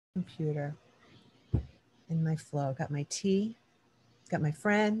Computer in my flow. Got my tea, got my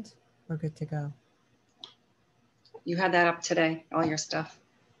friend. We're good to go. You had that up today, all your stuff.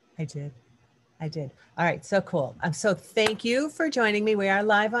 I did. I did. All right. So cool. So thank you for joining me. We are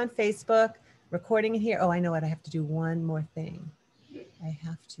live on Facebook, recording it here. Oh, I know what. I have to do one more thing. I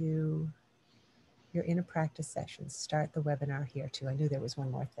have to, you're in a practice session. Start the webinar here too. I knew there was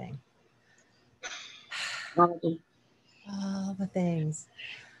one more thing. All the things.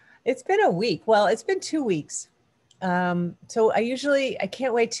 It's been a week. Well, it's been 2 weeks. So I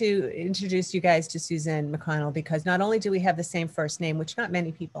can't wait to introduce you guys to Susan MacConnell, because not only do we have the same first name, which not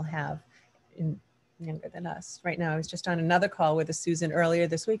many people have younger than us. Right now, I was just on another call with a Susan earlier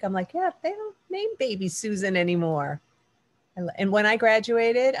this week. I'm like, yeah, they don't name baby Susan anymore. And when I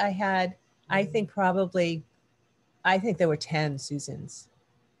graduated, I think there were 10 Susans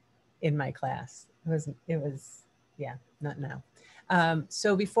in my class. It was, yeah, not now.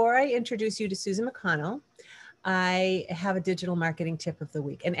 So before I introduce you to Susan MacConnell, I have a digital marketing tip of the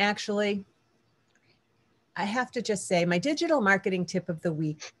week. And actually, I have to just say my digital marketing tip of the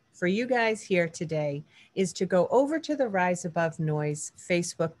week for you guys here today is to go over to the Rise Above Noise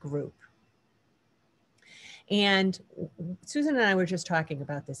Facebook group. And Susan and I were just talking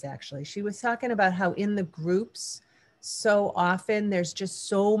about this, actually. She was talking about how in the groups, so often there's just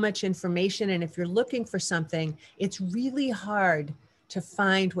so much information. And if you're looking for something, it's really hard to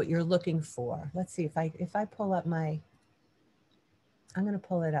find what you're looking for. Let's see if I pull up I'm going to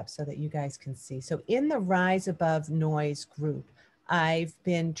pull it up so that you guys can see. So in the Rise Above Noise group, I've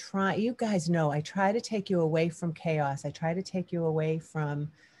been trying, you guys know, I try to take you away from chaos. I try to take you away from,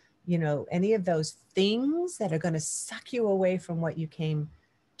 any of those things that are going to suck you away from what you came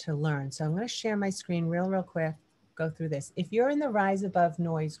to learn. So I'm going to share my screen real quick, go through this. If you're in the Rise Above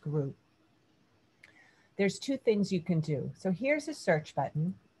Noise group, there's 2 things you can do. So here's a search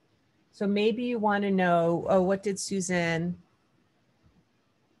button. So maybe you want to know, oh, what did Susan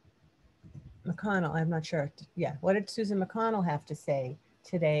MacConnell, I'm not sure. Yeah, what did Susan MacConnell have to say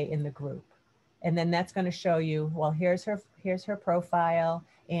today in the group? And then that's going to show you, well, here's her profile,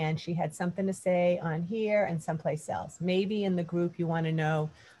 and she had something to say on here and someplace else. Maybe in the group you want to know,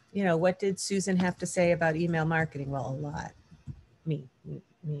 what did Susan have to say about email marketing? Well, a lot. Me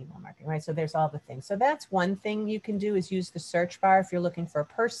email marketing, right? So there's all the things. So that's one thing you can do, is use the search bar if you're looking for a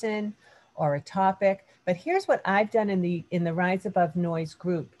person or a topic. But here's what I've done in the Rise Above Noise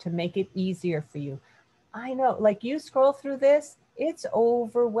group to make it easier for you. I know, like, you scroll through this, it's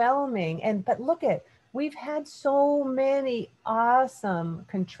overwhelming. But look we've had so many awesome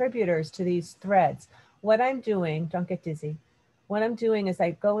contributors to these threads. What I'm doing, don't get dizzy. What I'm doing is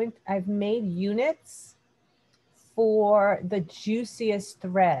I've made units for the juiciest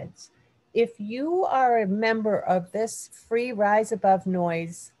threads. If you are a member of this free Rise Above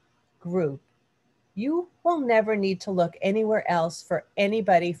Noise group, you will never need to look anywhere else for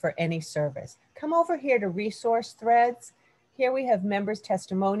anybody for any service. Come over here to resource threads. Here we have members'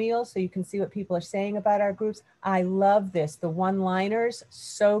 testimonials, so you can see what people are saying about our groups. I love this, the one-liners,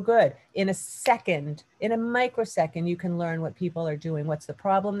 so good. In a microsecond, you can learn what people are doing. What's the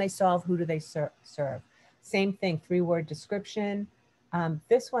problem they solve? Who do they serve? Same thing, 3-word description.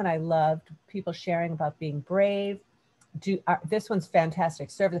 This one I loved, people sharing about being brave. This one's fantastic.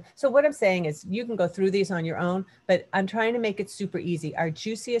 Service. So what I'm saying is you can go through these on your own, but I'm trying to make it super easy. Our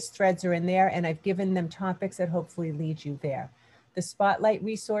juiciest threads are in there, and I've given them topics that hopefully lead you there. The Spotlight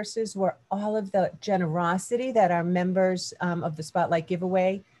resources were all of the generosity that our members of the Spotlight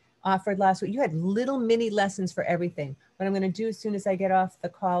giveaway offered last week. You had little mini lessons for everything. What I'm going to do as soon as I get off the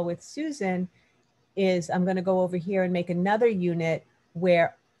call with Susan is I'm going to go over here and make another unit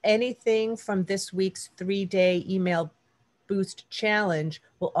where anything from this week's 3-day email boost challenge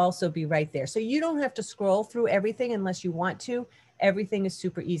will also be right there. So you don't have to scroll through everything unless you want to. Everything is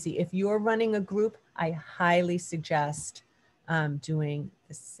super easy. If you're running a group, I highly suggest doing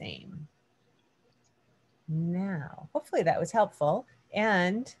the same. Now, hopefully that was helpful.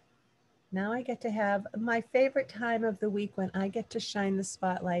 And now I get to have my favorite time of the week when I get to shine the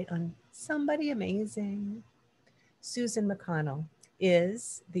spotlight on somebody amazing. Susan MacConnell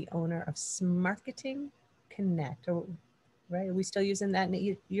is the owner of Smarketing Connect. Right? Are we still using that?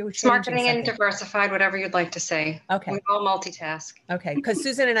 You were changing Smarketing and something. diversified, whatever you'd like to say. Okay. We all multitask. Okay, because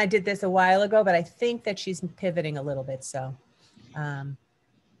Susan and I did this a while ago, but I think that she's pivoting a little bit. So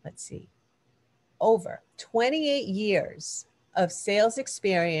let's see. Over 28 years of sales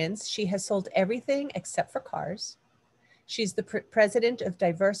experience. She has sold everything except for cars. She's the president of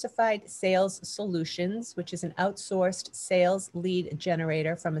Diversified Sales Solutions, which is an outsourced sales lead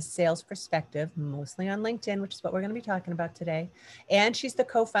generator from a sales perspective, mostly on LinkedIn, which is what we're going to be talking about today. And she's the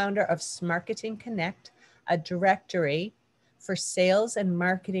co-founder of Smarketing Connect, a directory for sales and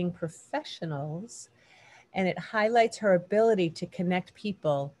marketing professionals. And it highlights her ability to connect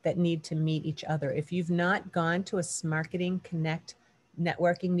people that need to meet each other. If you've not gone to a Smarketing Connect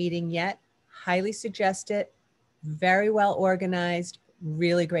networking meeting yet, highly suggest it. Very well organized,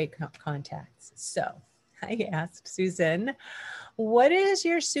 really great contacts. So I asked Susan, what is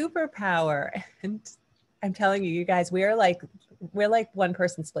your superpower? And I'm telling you, you guys, we're like one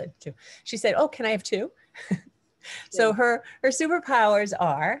person split too. She said, oh, can I have two? So her superpowers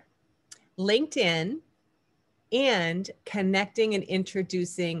are LinkedIn and connecting and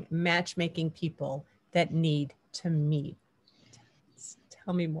introducing matchmaking people that need to meet.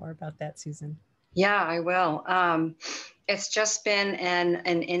 Tell me more about that, Susan. Yeah, I will. It's just been an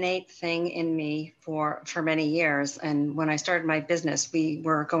innate thing in me for many years. And when I started my business, we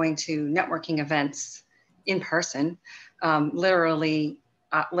were going to networking events in person, literally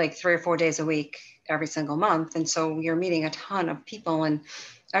like 3 or 4 days a week, every single month. And so you're meeting a ton of people. And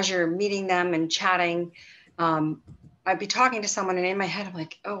as you're meeting them and chatting, I'd be talking to someone and in my head, I'm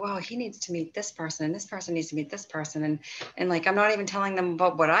like, oh, wow, he needs to meet this person and this person needs to meet this person. And like, I'm not even telling them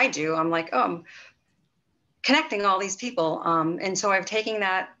about what I do. I'm like, oh, I'm connecting all these people. And so I've taken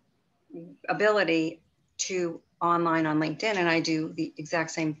that ability to online on LinkedIn and I do the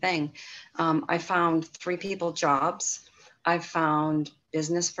exact same thing. I found 3 people jobs. I've found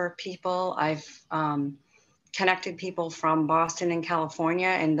business for people. I've connected people from Boston and California,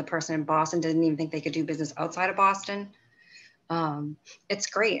 and the person in Boston didn't even think they could do business outside of Boston. It's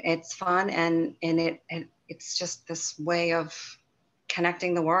great. It's fun. And it's just this way of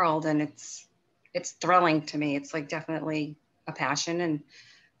connecting the world. And it's thrilling to me. It's like definitely a passion. And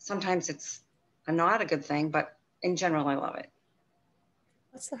sometimes it's not a good thing, but in general, I love it.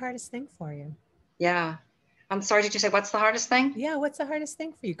 What's the hardest thing for you? Yeah. I'm sorry, did you say what's the hardest thing? Yeah, what's the hardest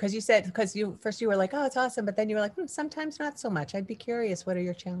thing for you? Because you said, because you first you were like, oh, it's awesome. But then you were like, sometimes not so much. I'd be curious. What are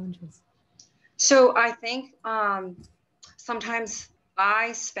your challenges? So I think sometimes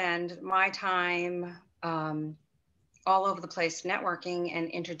I spend my time all over the place networking and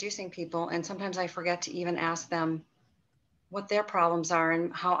introducing people. And sometimes I forget to even ask them what their problems are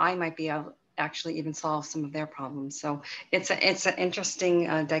and how I might be able actually even solve some of their problems. So it's an interesting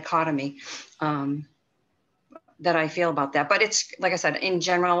dichotomy that I feel about that. But it's, like I said, in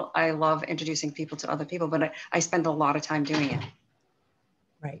general, I love introducing people to other people, but I spend a lot of time doing it.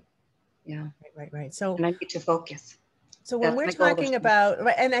 Right. Yeah. Right. So, and I need to focus. So when we're talking about,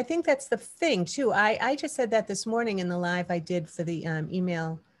 and I think that's the thing too, I just said that this morning in the live I did for the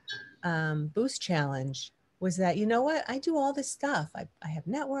email boost challenge, was that, you know what, I do all this stuff. I have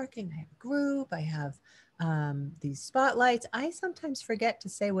networking, I have a group, I have these spotlights. I sometimes forget to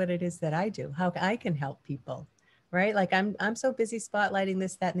say what it is that I do, how I can help people, right? Like I'm so busy spotlighting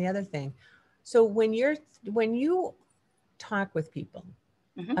this, that, and the other thing. So when you talk with people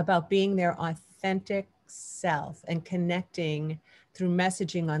about being their authentic self and connecting through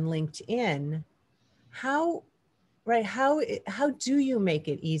messaging on LinkedIn, how do you make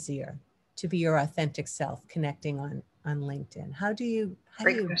it easier to be your authentic self connecting on LinkedIn? How do you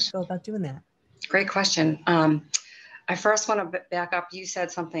go about doing that? Great question. I first want to back up. You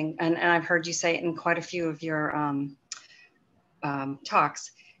said something, and I've heard you say it in quite a few of your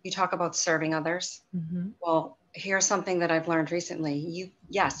talks. You talk about serving others. Mm-hmm. Well, here's something that I've learned recently.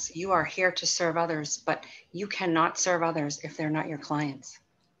 Yes, you are here to serve others, but you cannot serve others if they're not your clients.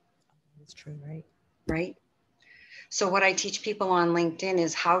 That's true, right? Right. So what I teach people on LinkedIn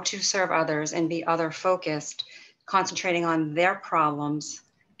is how to serve others and be other focused, concentrating on their problems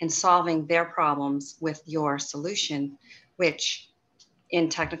and solving their problems with your solution, which in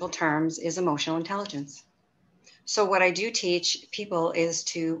technical terms is emotional intelligence. So what I do teach people is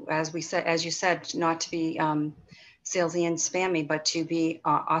to, as you said, not to be salesy and spammy, but to be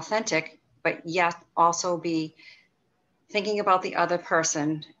authentic, but yet also be thinking about the other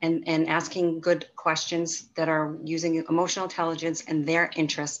person and asking good questions that are using emotional intelligence and their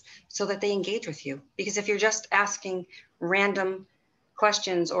interests so that they engage with you. Because if you're just asking random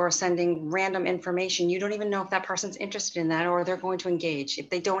questions or sending random information, you don't even know if that person's interested in that or they're going to engage. If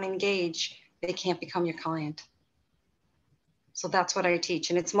they don't engage, they can't become your client. So that's what I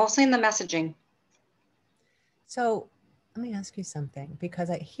teach. And it's mostly in the messaging. So let me ask you something, because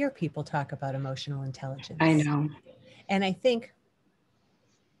I hear people talk about emotional intelligence. I know. And I think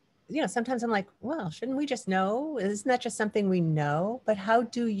sometimes I'm like, well, shouldn't we just know? Isn't that just something we know? But how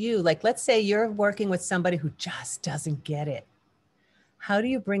do you, like, let's say you're working with somebody who just doesn't get it. How do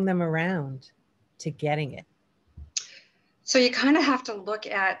you bring them around to getting it? So you kind of have to look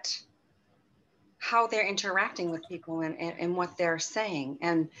at how they're interacting with people and what they're saying.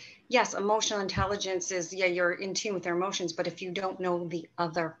 And yes, emotional intelligence is, yeah, you're in tune with their emotions, but if you don't know the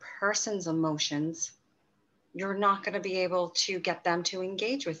other person's emotions, you're not going to be able to get them to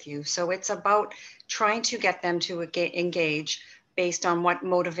engage with you. So it's about trying to get them to engage based on what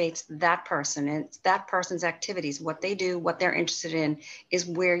motivates that person, and it's that person's activities, what they do, what they're interested in is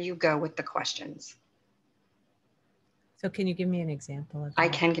where you go with the questions. So can you give me an example of that? I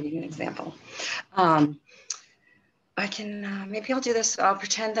can give you an example. I can, maybe I'll do this. I'll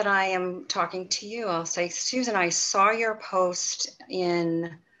pretend that I am talking to you. I'll say, Susan, I saw your post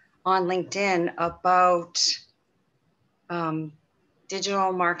on LinkedIn about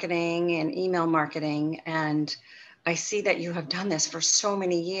digital marketing and email marketing. And I see that you have done this for so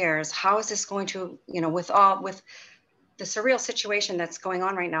many years. How is this going to, with the surreal situation that's going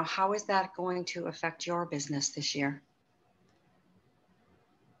on right now, how is that going to affect your business this year?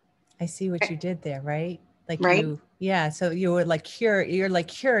 I see what you did there, right? Like right? So you were like, you're like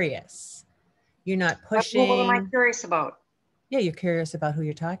curious. You're not pushing. What am I curious about? Yeah, you're curious about who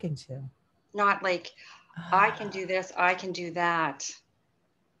you're talking to. Not like, I can do this, I can do that.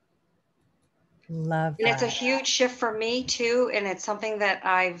 Love that. And it's a huge shift for me too. And it's something that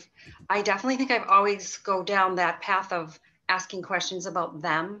I definitely think I've always go down that path of asking questions about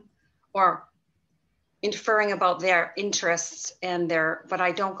them or inferring about their interests but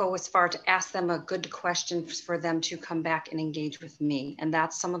I don't go as far to ask them a good question for them to come back and engage with me. And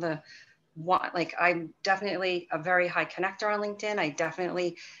that's some of the like, I'm definitely a very high connector on LinkedIn. I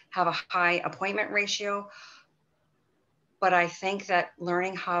definitely have a high appointment ratio, but I think that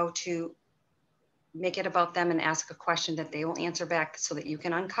learning how to make it about them and ask a question that they will answer back so that you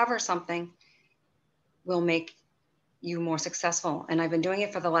can uncover something will make you more successful. And I've been doing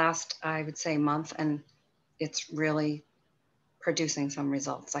it for the last, I would say, month, and it's really producing some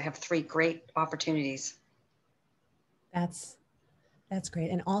results. I have 3 great opportunities. That's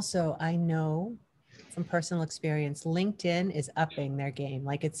great. And also, I know from personal experience, LinkedIn is upping their game.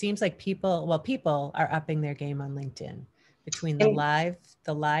 Like, it seems like people are upping their game on LinkedIn between the live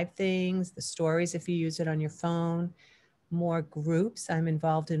things, the stories, if you use it on your phone, more groups. I'm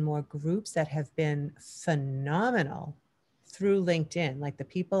involved in more groups that have been phenomenal through LinkedIn. Like, the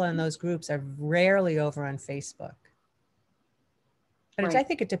people in those groups are rarely over on Facebook. But right. I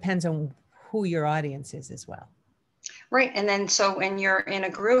think it depends on who your audience is as well. Right. And then so when you're in a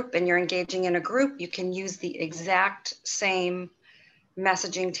group and you're engaging in a group, you can use the exact same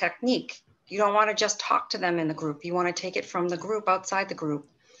messaging technique. You don't want to just talk to them in the group. You want to take it from the group outside the group.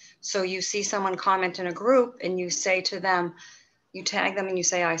 So you see someone comment in a group and you say to them, you tag them and you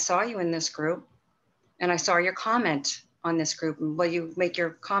say, I saw you in this group and I saw your comment on this group. Well, you make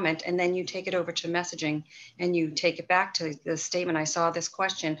your comment and then you take it over to messaging and you take it back to the statement. I saw this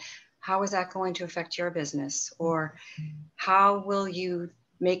question. How is that going to affect your business? Or how will you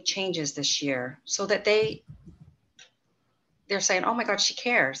make changes this year? So that they're saying, oh my God, she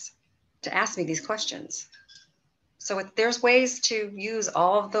cares to ask me these questions. So there's ways to use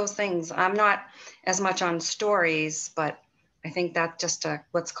all of those things. I'm not as much on stories, but I think that's just a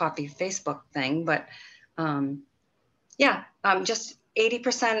let's copy Facebook thing. But just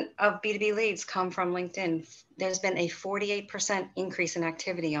 80% of B2B leads come from LinkedIn. There's been a 48% increase in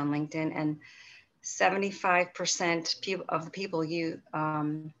activity on LinkedIn, and 75% of the people use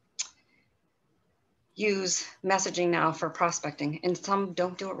messaging now for prospecting, and some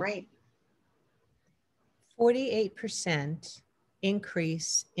don't do it right. 48%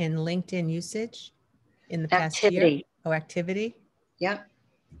 increase in LinkedIn usage in the past year? Oh, activity? Yep.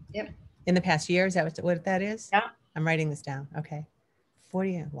 In the past year, is that what that is? Yeah. I'm writing this down. Okay.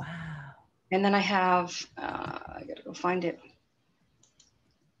 40, wow. And then I have, I gotta go find it.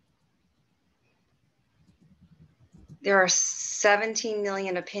 There are 17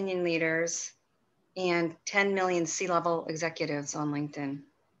 million opinion leaders and 10 million C-level executives on LinkedIn.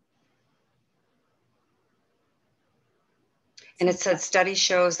 And it said study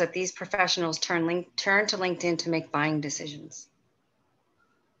shows that these professionals turn to LinkedIn to make buying decisions.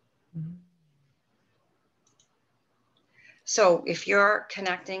 Mm-hmm. So if you're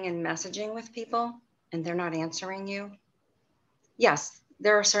connecting and messaging with people and they're not answering you, yes,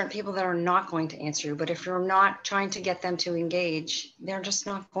 there are certain people that are not going to answer you, but if you're not trying to get them to engage, they're just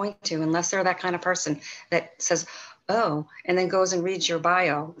not going to, unless they're that kind of person that says, oh, and then goes and reads your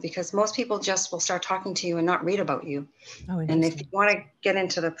bio, because most people just will start talking to you and not read about you. Oh, And if you interesting. want to get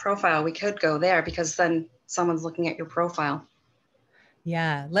into the profile, we could go there, because then someone's looking at your profile.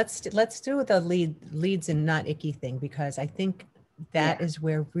 Yeah, let's do the leads and not icky thing, because I think that Yeah. is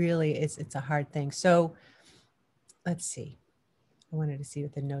where really it's a hard thing. So let's see. I wanted to see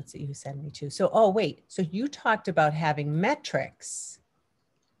what the notes that you sent me to. So, oh, wait. So you talked about having metrics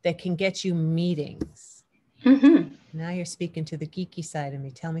that can get you meetings. Mm-hmm. Now you're speaking to the geeky side of me.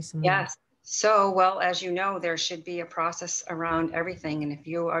 Tell me some more. Yes. So, well, as you know, there should be a process around everything. And if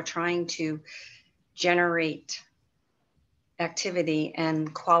you are trying to generate activity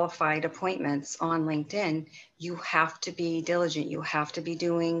and qualified appointments on LinkedIn, you have to be diligent. You have to be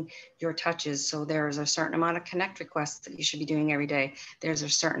doing your touches. So there's a certain amount of connect requests that you should be doing every day. There's a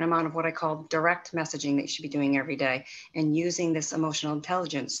certain amount of what I call direct messaging that you should be doing every day, and using this emotional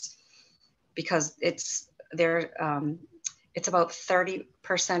intelligence, because it's there. It's about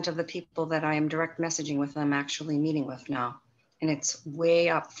 30% of the people that I am direct messaging with, I'm actually meeting with now. And it's way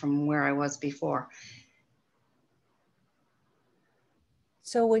up from where I was before.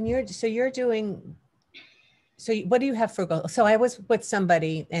 So when you're doing, so what do you have for goal? So I was with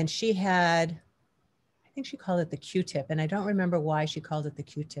somebody and she had, I think she called it the Q-tip, and I don't remember why she called it the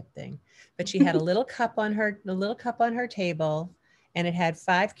Q-tip thing, but she had a little cup on her table, and it had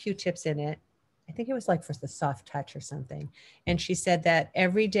 5 Q-tips in it. I think it was like for the soft touch or something. And she said that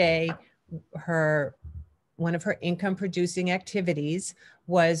every day one of her income producing activities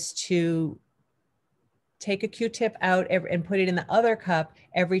was to take a Q-tip out and put it in the other cup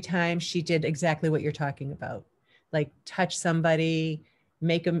every time she did exactly what you're talking about, like touch somebody,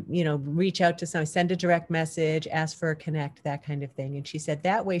 make them, reach out to someone, send a direct message, ask for a connect, that kind of thing. And she said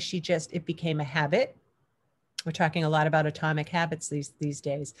that way it became a habit. We're talking a lot about atomic habits these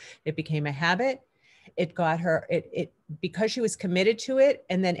days. It became a habit. It got her, because she was committed to it.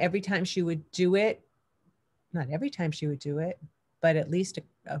 And then every time she would do it, not every time she would do it, but at least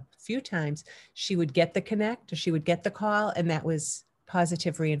a few times, she would get the connect or she would get the call, and that was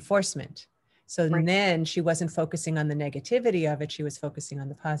positive reinforcement. So Right. then she wasn't focusing on the negativity of it, she was focusing on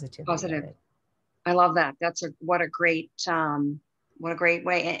the positivity of Positive. it. I love that. What a great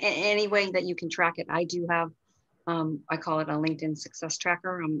way. Any way that you can track it. I do have, I call it a LinkedIn success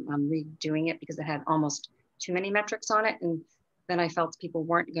tracker. I'm redoing it because it had almost too many metrics on it. And then I felt people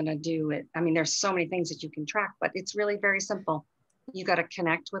weren't going to do it. I mean, there's so many things that you can track, but it's really very simple. You got to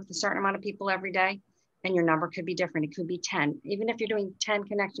connect with a certain amount of people every day, and your number could be different. It could be 10. Even if you're doing 10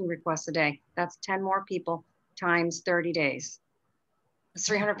 connection requests a day, that's 10 more people times 30 days. It's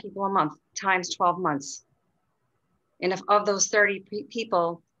 300 people a month times 12 months. And if of those 30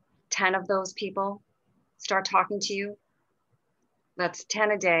 people, 10 of those people start talking to you, that's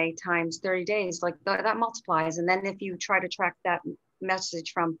 10 a day times 30 days. Like that multiplies. And then if you try to track that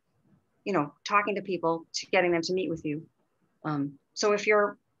message from, talking to people to getting them to meet with you. So if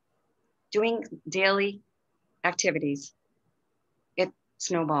you're doing daily activities, it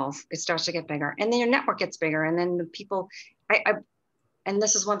snowballs. It starts to get bigger. And then your network gets bigger. And then the people, and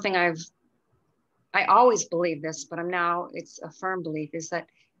this is one thing I always believe this, but it's a firm belief, is that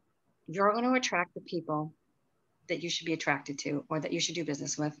you're going to attract the people that you should be attracted to, or that you should do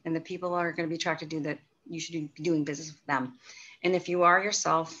business with. And the people are going to be attracted to that you should be doing business with them. And if you are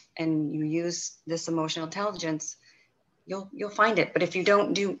yourself and you use this emotional intelligence, you'll find it. But if you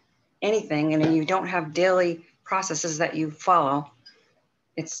don't do anything and you don't have daily processes that you follow,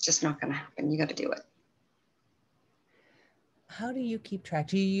 it's just not going to happen. You got to do it. How do you keep track?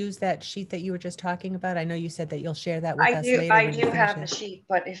 Do you use that sheet that you were just talking about? I know you said that you'll share that with us later I when you do finish have the it. sheet,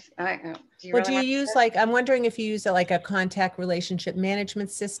 but if I do you Well, really do you want use to I'm wondering if you use like a contact relationship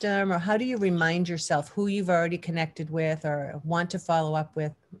management system, or how do you remind yourself who you've already connected with or want to follow up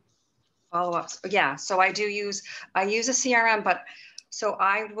with? follow-ups? Yeah, so I use a CRM, but so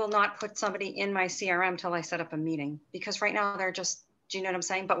I will not put somebody in my CRM till I set up a meeting, because right now they're just, do you know what I'm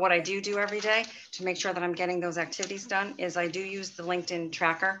saying? But what I do every day to make sure that I'm getting those activities done is I do use the LinkedIn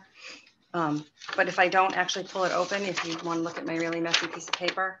tracker. But if I don't actually pull it open, if you want to look at my really messy piece of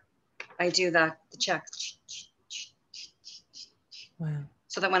paper, I do the check. Wow.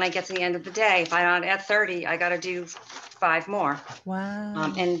 So that when I get to the end of the day, if I'm at 30, I got to do 5 more.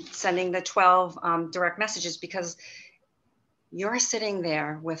 Wow. And sending the 12 direct messages, because you're sitting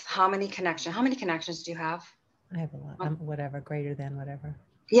there with how many connections do you have? I have a lot. Whatever, greater than whatever.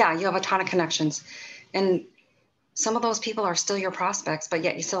 Yeah, you have a ton of connections. And some of those people are still your prospects, but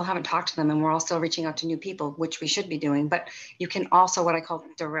yet you still haven't talked to them. And we're all still reaching out to new people, which we should be doing. But you can also, what I call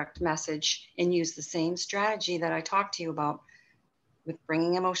direct message, and use the same strategy that I talked to you about. with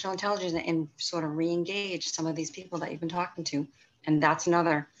bringing emotional intelligence and sort of re-engage some of these people that you've been talking to. And that's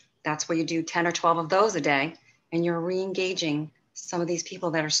where you do 10 or 12 of those a day, and you're re-engaging some of these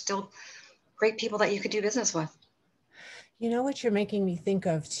people that are still great people that you could do business with. You know what you're making me think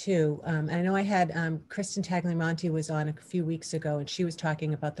of too? I know I had Kristen Tagliamonte was on a few weeks ago, and she was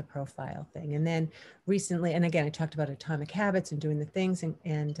talking about the profile thing. And then recently, and again, I talked about atomic habits and doing the things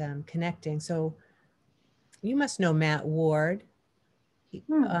and connecting. So you must know Matt Ward.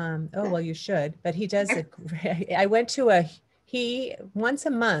 Oh, well, you should, but he does a great, I went to he once a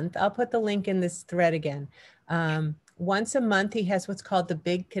month, I'll put the link in this thread again. Once a month, he has what's called the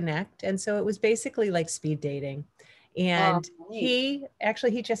Big Connect. And so it was basically like speed dating. And he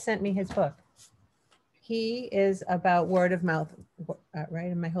just sent me his book. He is about word of mouth,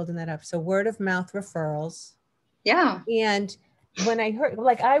 right? Am I holding that up? So word of mouth referrals. Yeah. And when I heard,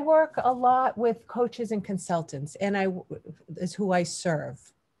 like, I work a lot with coaches and consultants, and is who I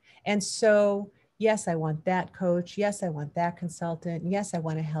serve. And so, yes, I want that coach. Yes, I want that consultant. Yes, I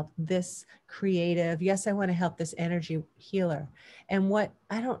want to help this creative. Yes, I want to help this energy healer. And what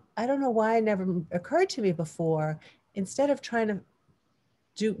I don't know why it never occurred to me before, instead of trying to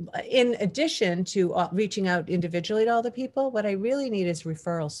do, in addition to reaching out individually to all the people, what I really need is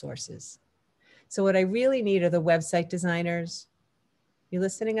referral sources. So what I really need are the website designers. You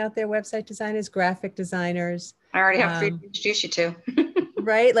listening out there, website designers, graphic designers. I already have three to introduce you to.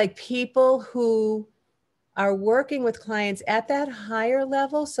 Right? Like people who are working with clients at that higher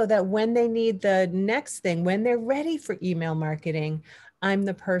level, so that when they need the next thing, when they're ready for email marketing, I'm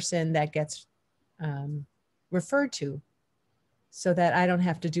the person that gets referred to, so that I don't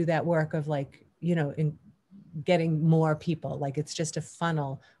have to do that work of, like, in getting more people. Like, it's just a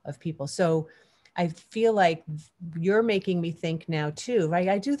funnel of people. So I feel like you're making me think now too, right?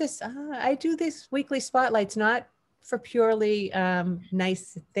 I do this weekly spotlights, not for purely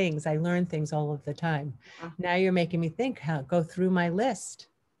nice things. I learn things all of the time. Now you're making me think, go through my list.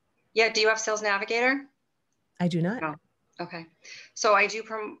 Yeah. Do you have Sales Navigator? I do not. No. Okay. So I do,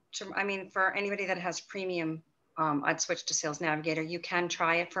 for anybody that has premium, I'd switch to Sales Navigator. You can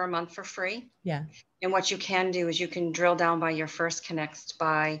try it for a month for free. Yeah. And what you can do is you can drill down by your first connects,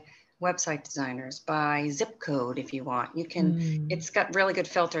 by website designers, by zip code if you want. You can, it's got really good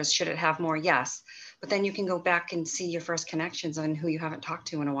filters. Should it have more? Yes. But then you can go back and see your first connections on who you haven't talked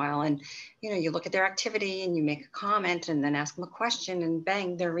to in a while. And, you look at their activity and you make a comment and then ask them a question, and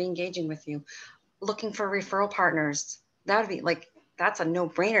bang, they're re-engaging with you. Looking for referral partners. That would be like, that's a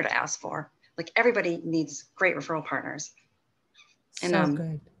no-brainer to ask for. Like, everybody needs great referral partners. So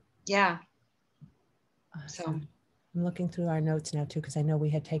good. Yeah. Awesome. I'm looking through our notes now too, because I know we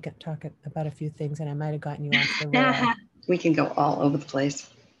had talked about a few things, and I might have gotten you off the rail. We can go all over the place.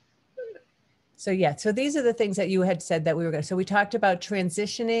 So yeah, so these are the things that you had said that we were going to. So we talked about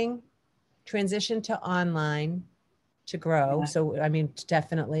transition to online to grow. Yeah. So, I mean,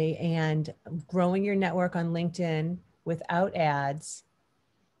 definitely. And growing your network on LinkedIn without ads.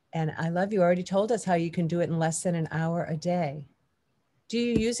 And I love, you already told us how you can do it in less than an hour a day. Do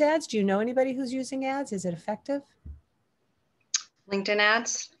you use ads? Do you know anybody who's using ads? Is it effective? LinkedIn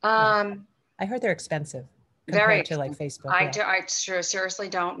ads? Yeah. I heard they're expensive compared to like Facebook. I seriously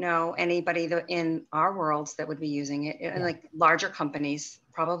don't know anybody in our worlds that would be using it. Yeah. Like larger companies,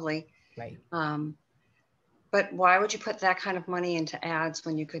 probably. Right. But why would you put that kind of money into ads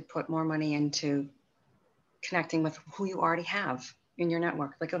when you could put more money into connecting with who you already have in your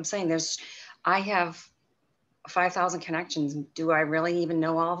network? Like I'm saying, I have 5,000 connections. Do I really even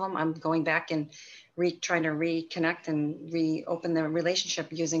know all of them? I'm going back and trying to reconnect and reopen the relationship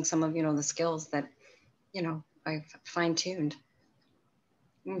using some of, the skills that, I've fine-tuned.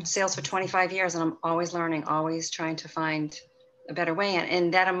 I'm in sales for 25 years, and I'm always learning, always trying to find a better way.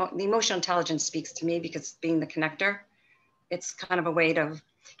 And that the emotional intelligence speaks to me, because being the connector, it's kind of a way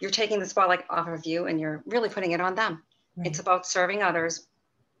you're taking the spotlight off of you and you're really putting it on them. Right. It's about serving others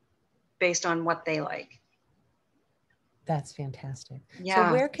based on what they like. That's fantastic.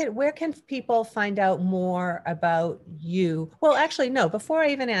 Yeah. So where can people find out more about you? Well, actually, no, before I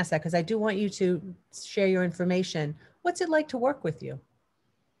even ask that, because I do want you to share your information. What's it like to work with you?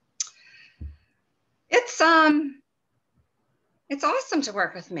 It's awesome to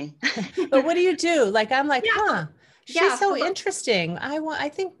work with me. But what do you do? Like, I'm like, she's so interesting. I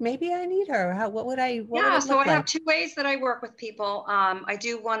think maybe I need her. What would it look like? I have two ways that I work with people. I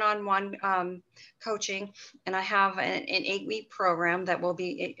do one-on-one coaching, and I have an 8-week program that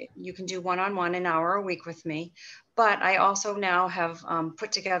you can do one-on-one an hour a week with me. But I also now have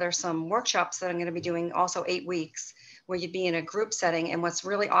put together some workshops that I'm going to be doing also 8 weeks, where you'd be in a group setting. And what's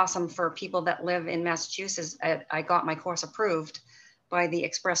really awesome for people that live in Massachusetts, I got my course approved by the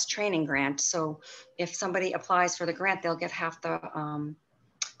Express Training Grant. So if somebody applies for the grant, they'll get half the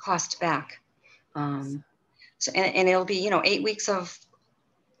cost back. So, and it'll be, 8 weeks of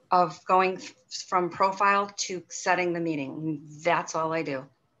going from profile to setting the meeting. That's all I do.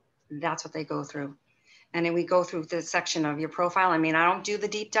 That's what they go through. And then we go through the section of your profile. I mean, I don't do the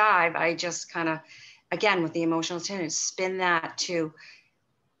deep dive. I just kind of, again, with the emotional intelligence, spin that to,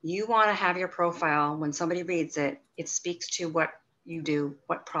 you want to have your profile, when somebody reads it, it speaks to what you do,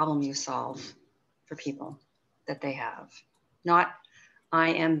 what problem you solve for people that they have. Not,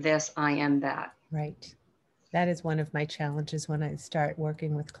 I am this, I am that. Right. That is one of my challenges when I start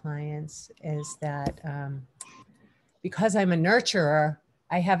working with clients, is that because I'm a nurturer,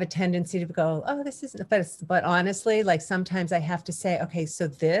 I have a tendency to go, oh, this isn't, but honestly, like sometimes I have to say, okay, so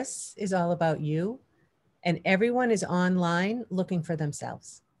this is all about you, and everyone is online looking for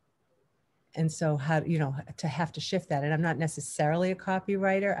themselves. And so how, to have to shift that. And I'm not necessarily a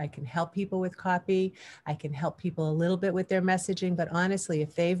copywriter. I can help people with copy. I can help people a little bit with their messaging, but honestly,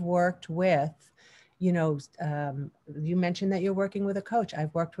 if they've worked with, you mentioned that you're working with a coach.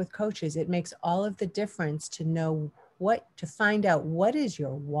 I've worked with coaches. It makes all of the difference to know to find out what is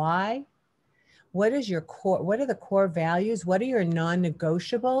your why, what is your core, what are the core values, what are your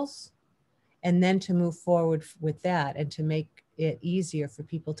non-negotiables, and then to move forward with that and to make it easier for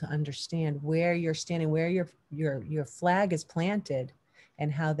people to understand where you're standing, where your flag is planted,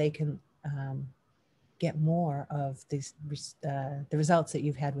 and how they can get more of these the results that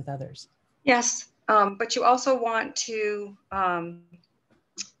you've had with others. Yes, but you also want to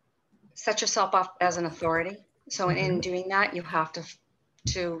set yourself up as an authority. So in doing that, you have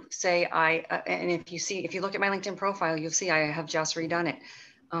to say, and if you look at my LinkedIn profile, you'll see I have just redone it.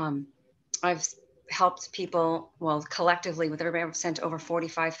 I've helped people, well, collectively with everybody, I've sent over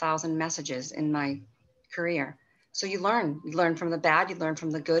 45,000 messages in my career. So you learn from the bad, you learn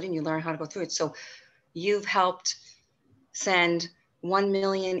from the good, and you learn how to go through it. So you've helped send 1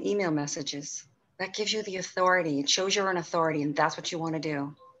 million email messages. That gives you the authority. It shows you're an authority, and that's what you want to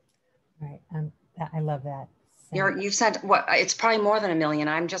do. Right. I love that. You've sent what? It's probably more than 1 million.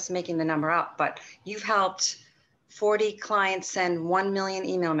 I'm just making the number up, but you've helped 40 clients send 1 million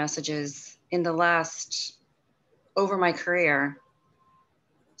email messages in the last, over my career.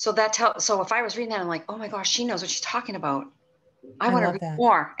 So so if I was reading that, I'm like, oh my gosh, she knows what she's talking about. I want to read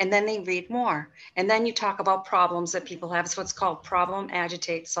more. And then they read more. And then you talk about problems that people have. It's what's called problem,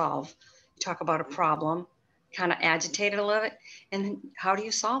 agitate, solve. You talk about a problem, kind of agitate it a little bit. And how do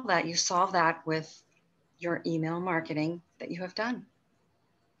you solve that? You solve that with your email marketing that you have done.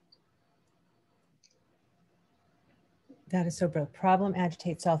 That is so brilliant. Problem,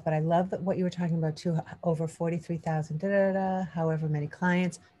 agitate, solve. But I love that what you were talking about too, over 43,000, however many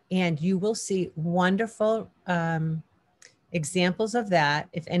clients. And you will see wonderful examples of that.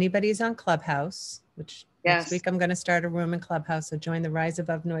 If anybody's on Clubhouse, which next week I'm going to start a room in Clubhouse. So join the Rise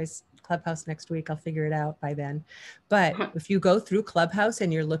Above Noise Clubhouse next week. I'll figure it out by then. But if you go through Clubhouse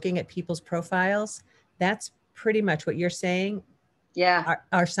and you're looking at people's profiles, that's pretty much what you're saying. Yeah.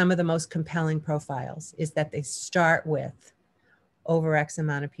 Are some of the most compelling profiles, is that they start with over X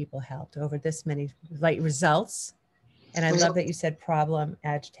amount of people helped, over this many results. And I love that you said problem,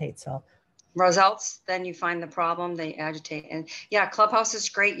 agitate, solve. Results, then you find the problem, they agitate. And yeah, Clubhouse is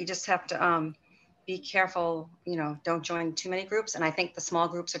great. You just have to be careful, don't join too many groups. And I think the small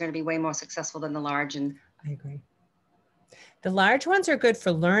groups are going to be way more successful than the large. And I agree. The large ones are good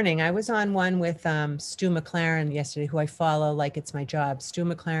for learning. I was on one with Stu McLaren yesterday, who I follow like it's my job. Stu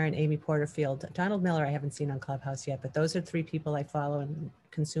McLaren, Amy Porterfield, Donald Miller, I haven't seen on Clubhouse yet, but those are 3 people I follow and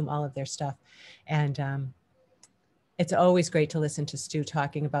consume all of their stuff. And it's always great to listen to Stu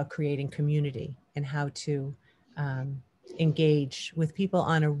talking about creating community and how to engage with people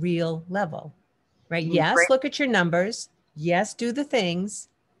on a real level, right? Yes, look at your numbers. Yes, do the things,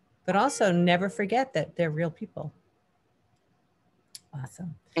 but also never forget that they're real people.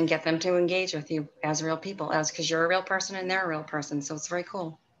 Awesome. And get them to engage with you as real people, because you're a real person and they're a real person. So it's very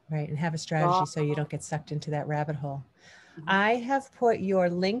cool. Right. And have a strategy so you don't get sucked into that rabbit hole. I have put your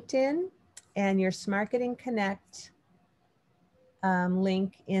LinkedIn and your Smarketing Connect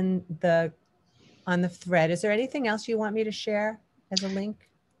link on the thread. Is there anything else you want me to share as a link?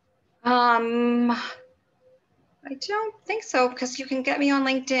 I don't think so, because you can get me on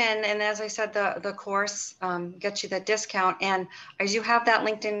LinkedIn. And as I said, the course gets you that discount. And I do have that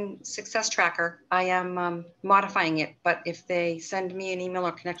LinkedIn success tracker. I am modifying it, but if they send me an email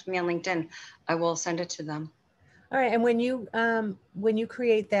or connect with me on LinkedIn, I will send it to them. All right. And when you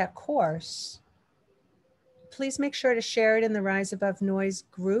create that course, please make sure to share it in the Rise Above Noise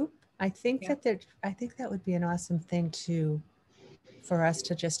group. I think that would be an awesome thing to for us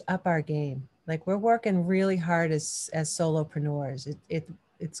to just up our game. Like we're working really hard as solopreneurs.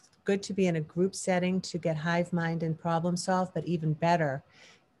 It's good to be in a group setting to get hive mind and problem solve, but even better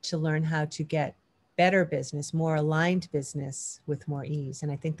to learn how to get better business, more aligned business with more ease.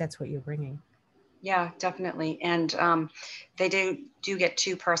 And I think that's what you're bringing. Yeah, definitely. And they do get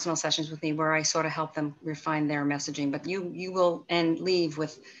 2 personal sessions with me where I sort of help them refine their messaging. But you will and leave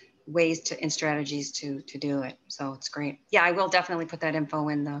with ways to and strategies to do it. So it's great. Yeah, I will definitely put that info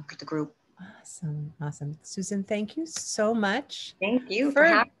in the group. Awesome. Awesome. Susan, thank you so much Thank you for for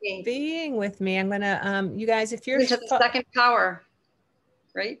having me. being with me. I'm going to, you guys, if you're... Into the second power,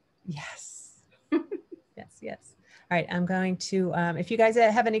 right? Yes. Yes, yes. All right. I'm going to, if you guys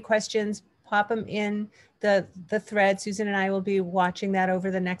have any questions, pop them in the thread. Susan and I will be watching that over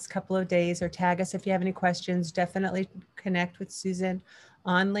the next couple of days, or tag us if you have any questions. Definitely connect with Susan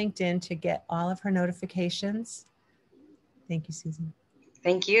on LinkedIn to get all of her notifications. Thank you, Susan.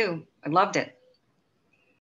 Thank you. I loved it.